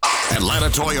Atlanta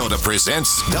Toyota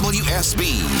presents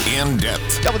WSB In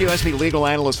Depth. WSB legal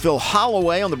analyst Phil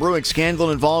Holloway on the brewing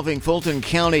scandal involving Fulton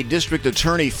County District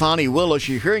Attorney Fani Willis.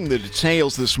 You're hearing the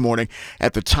details this morning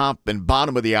at the top and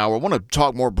bottom of the hour. I want to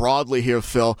talk more broadly here,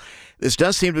 Phil. This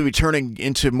does seem to be turning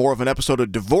into more of an episode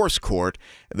of divorce court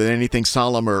than anything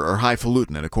solemn or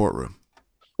highfalutin in a courtroom.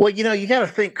 Well, you got to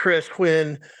think, Chris,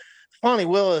 when Fani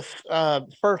Willis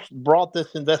first brought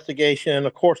this investigation and,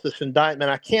 of course, this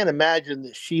indictment, I can't imagine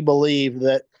that she believed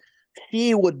that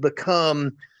she would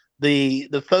become the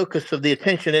focus of the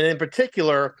attention, and in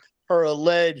particular, her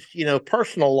alleged,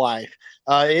 personal life.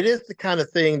 It is the kind of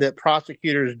thing that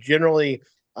prosecutors generally,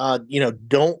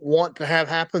 don't want to have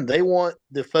happen. They want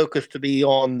the focus to be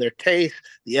on their case,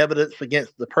 the evidence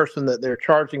against the person that they're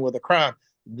charging with a crime.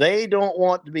 They don't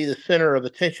want to be the center of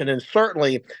attention, and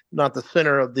certainly not the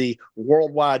center of the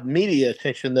worldwide media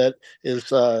attention that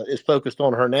is focused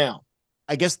on her now.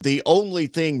 I guess the only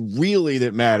thing really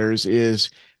that matters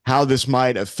is how this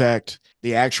might affect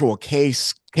the actual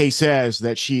cases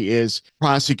that she is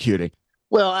prosecuting.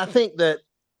 Well, I think that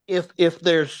if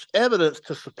there's evidence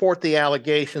to support the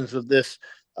allegations of this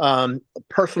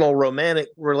personal romantic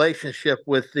relationship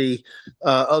with the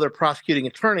other prosecuting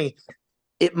attorney,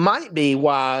 it might be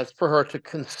wise for her to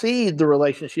concede the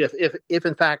relationship if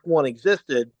in fact one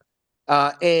existed,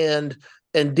 and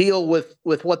deal with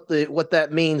what that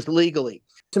means legally.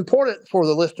 It's important for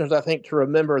the listeners, I think, to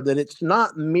remember that it's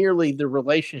not merely the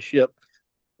relationship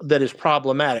that is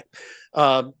problematic,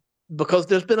 because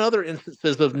there's been other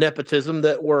instances of nepotism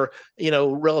that were,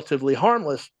 relatively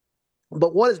harmless.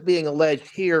 But what is being alleged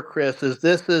here, Chris, is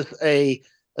this is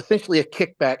essentially a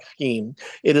kickback scheme.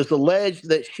 It is alleged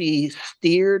that she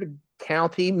steered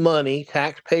county money,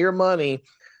 taxpayer money,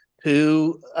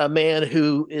 to a man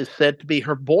who is said to be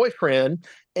her boyfriend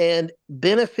and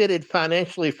benefited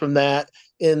financially from that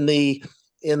in the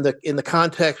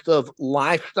context of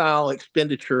lifestyle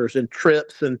expenditures and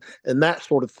trips and that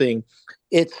sort of thing.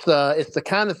 It's the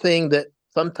kind of thing that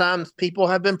sometimes people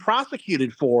have been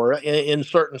prosecuted for in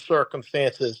certain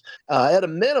circumstances. At a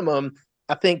minimum,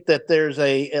 I think that there's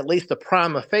at least a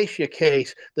prima facie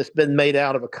case that's been made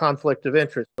out of a conflict of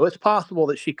interest. So it's possible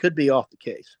that she could be off the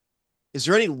case. Is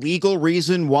there any legal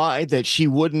reason why that she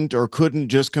wouldn't or couldn't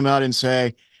just come out and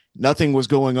say nothing was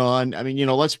going on? I mean,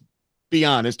 let's be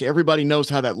honest. Everybody knows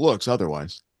how that looks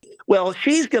otherwise. Well,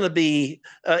 she's going to be,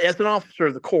 as an officer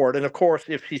of the court, and of course,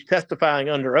 if she's testifying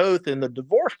under oath in the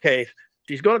divorce case,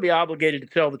 she's going to be obligated to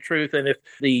tell the truth. And if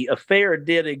the affair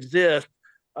did exist,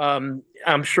 I'm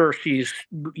sure she's,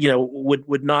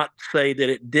 would not say that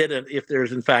it didn't if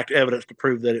there's in fact evidence to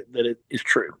prove that it is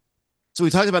true. So we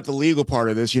talked about the legal part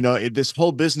of this. This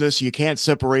whole business, you can't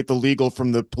separate the legal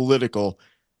from the political,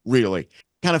 really.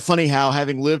 Kind of funny how,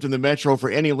 having lived in the metro for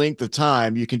any length of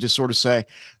time, you can just sort of say,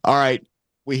 all right,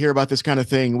 we hear about this kind of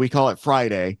thing. We call it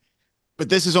Friday. But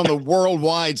this is on the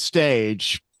worldwide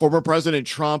stage. Former President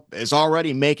Trump is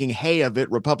already making hay of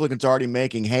it. Republicans are already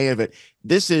making hay of it.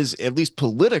 This is, at least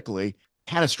politically,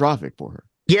 catastrophic for her.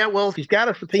 Yeah, well, if she's got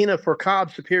a subpoena for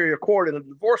Cobb Superior Court in a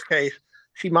divorce case,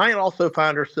 she might also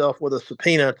find herself with a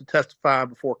subpoena to testify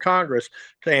before Congress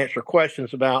to answer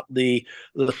questions about the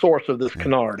source of this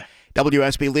canard.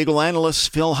 WSB legal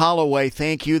analyst Phil Holloway,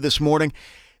 thank you this morning.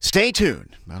 Stay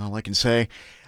tuned. That's all I can say.